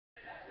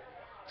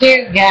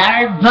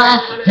Cigar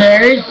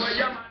Busters.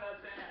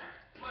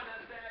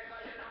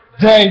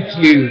 Thank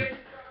you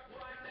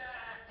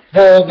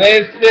for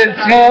this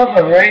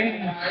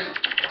discovery.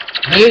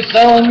 This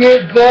song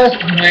is best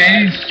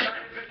me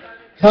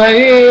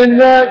playing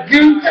the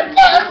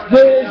GOOBAZR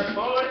Busters,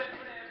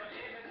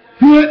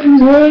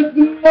 putting with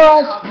the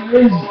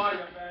monsters.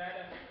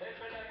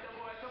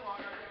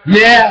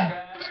 Yeah,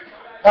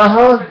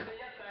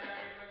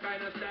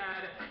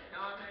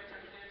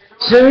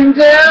 Sitting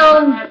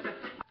down.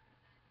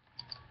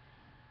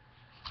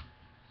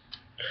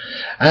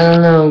 I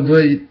don't know,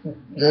 but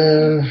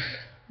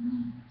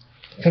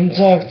come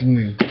talk to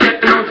me.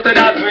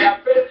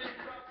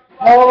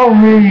 Follow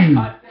me.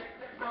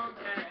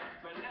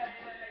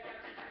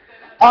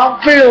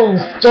 I feel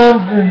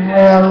something when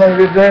I look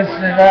at this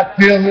and I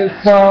feel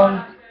this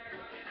song.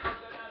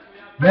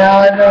 Now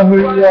I know who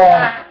you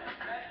are.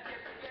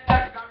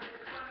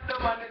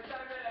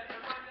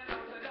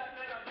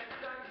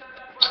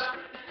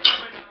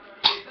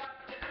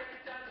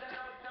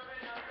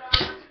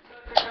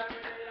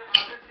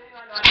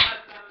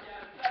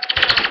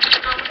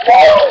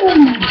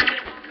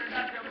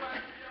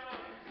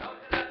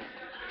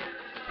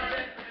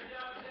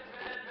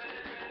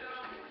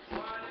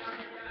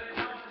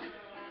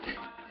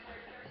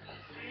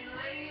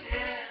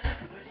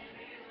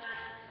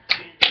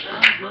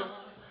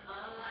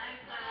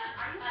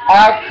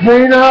 I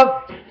clean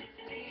up.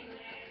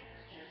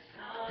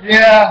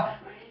 Yeah.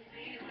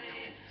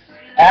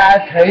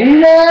 I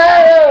clean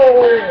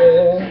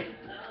up.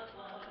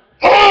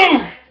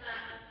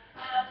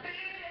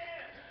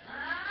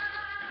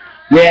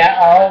 Yeah,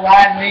 all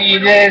I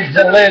need is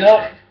a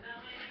little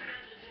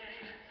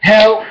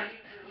help.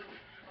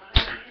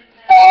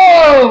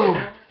 Oh!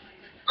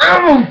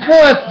 I'm a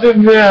buster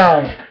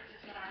now.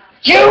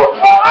 You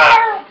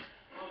are?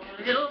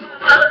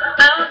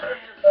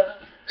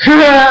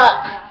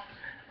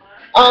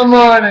 I'm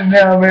on it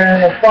now,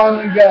 man. I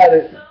finally got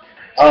it.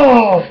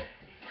 Oh!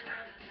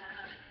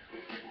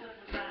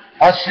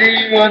 I'll see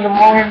you in the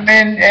morning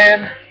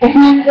and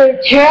the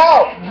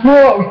cow.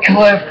 Whoa,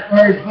 Cliff,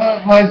 I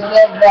put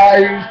myself I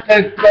used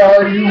to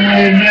call you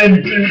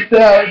in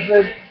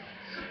 2000.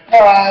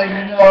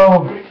 I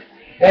know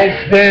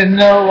it's been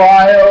a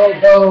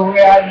while, though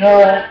I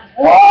know.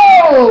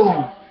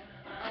 Whoa!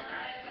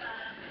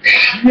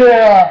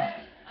 Yeah.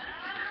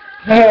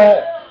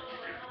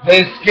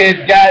 This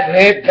kid got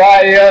hit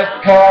by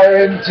a car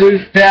in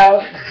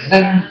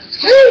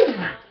 2002.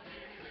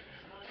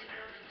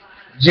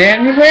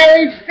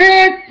 January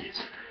 5th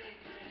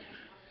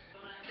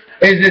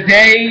is a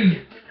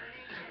day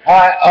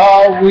I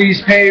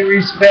always pay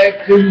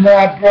respect to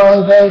my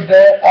brother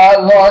that I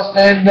lost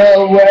in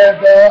the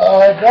weather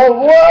of the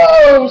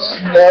world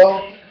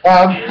snow.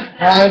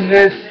 I'm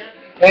this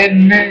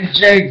in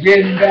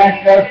Michigan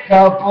back a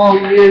couple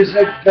years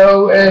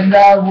ago, and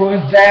I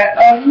was at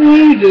a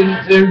meeting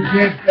to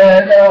get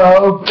better. I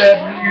hope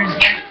that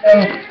music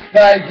goes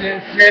like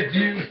this if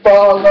you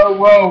follow.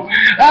 Whoa,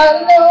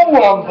 I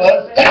know I'm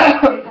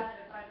busted.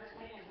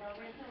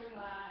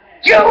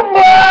 You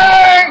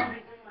might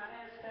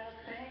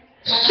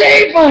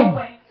save him.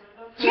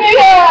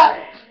 Yeah,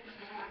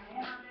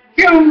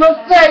 you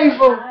must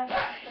save him.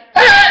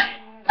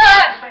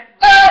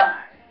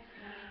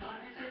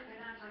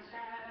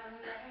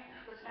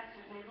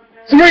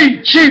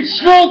 Three, two,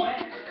 smoke.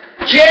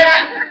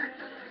 Yeah.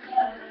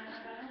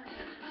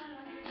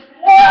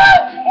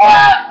 What?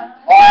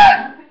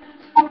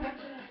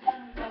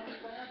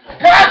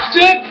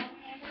 Bastard!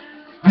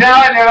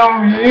 Now I know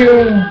you.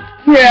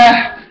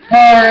 Yeah.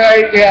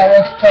 Alright, yeah,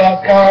 let's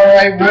talk.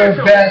 Alright, we're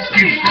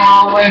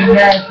basketball and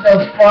at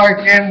the park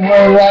and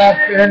we're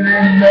laughing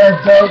and the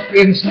dope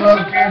and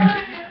smoking.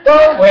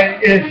 Oh wait,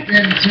 it's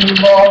been too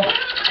long.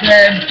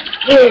 Then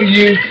will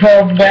you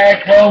come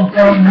back home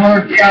from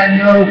work? I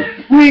know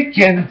we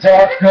can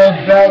talk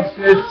about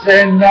this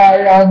and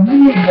I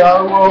know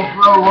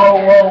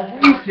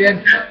we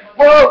can.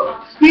 Whoa,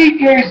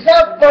 speakers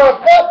up,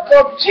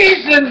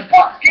 cheese and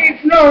fucking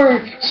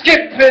nerve,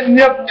 skipping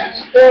up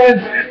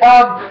and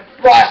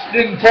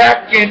Boston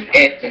cracking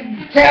it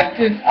and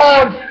Captain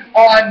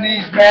on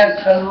these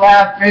masks and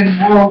laughing.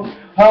 Whoa,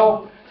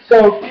 ho,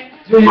 so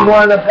do you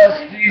want to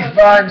bust these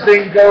vines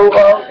and go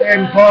out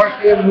and park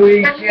and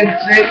we can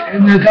sit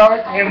in the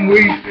dark and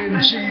we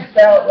can cheap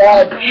out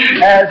loud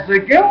as the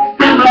go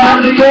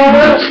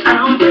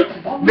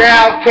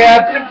now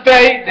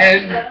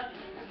captivating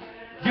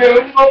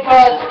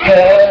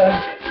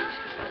GOOBAZR.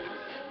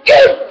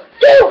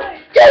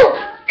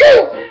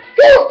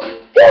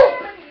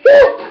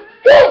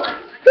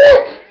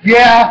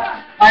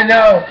 Yeah, I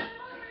know.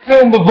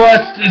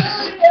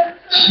 GOOBAZR.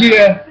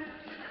 Yeah.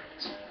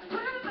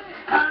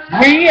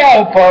 We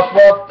help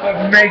up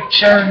and make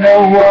sure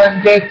no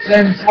one gets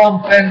in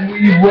slump, and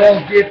we will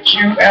get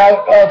you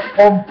out of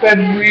pump,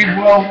 and we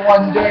will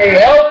one day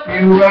help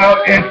you out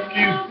if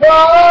you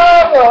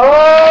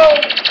follow.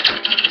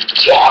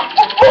 Check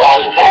the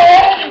boy,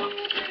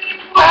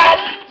 my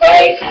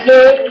face.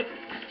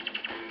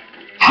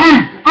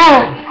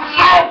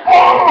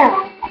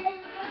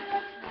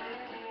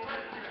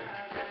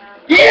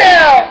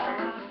 Yeah!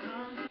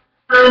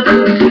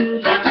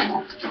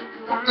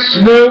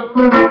 Snoop.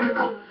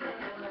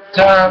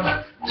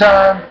 Time.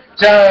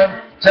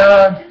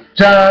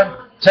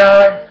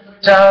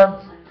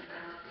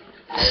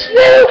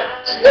 Snoop.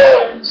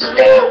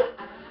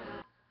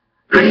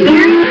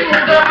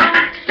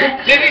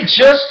 Did he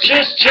just?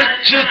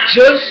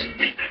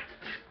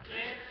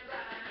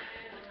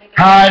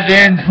 I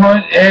didn't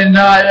put in,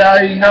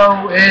 I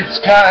know it's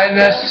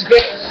kinda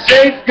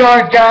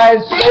safeguard,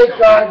 guys,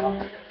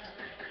 safeguard.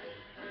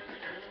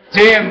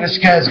 Damn, this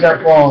guy's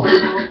got balls.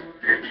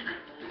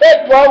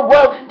 Hey, whoa.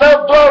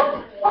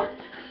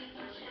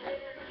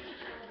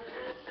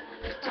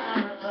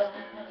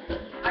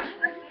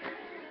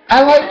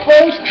 I like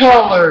both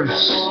colors.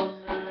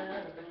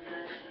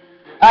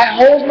 I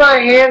hold my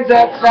hands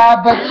up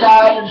side by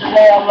side and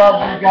say I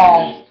love you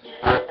guys.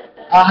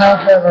 I'll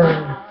have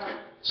that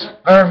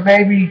or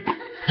maybe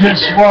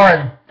just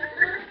one.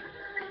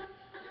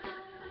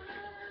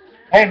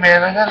 Hey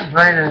man, I got a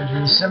brain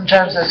injury.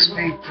 Sometimes I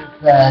speak too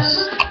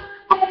fast.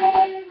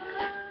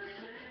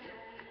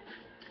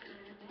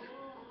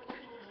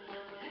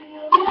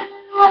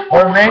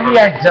 Or maybe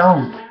I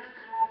don't.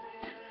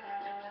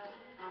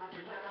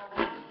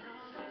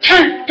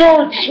 Take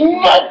those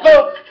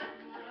mother!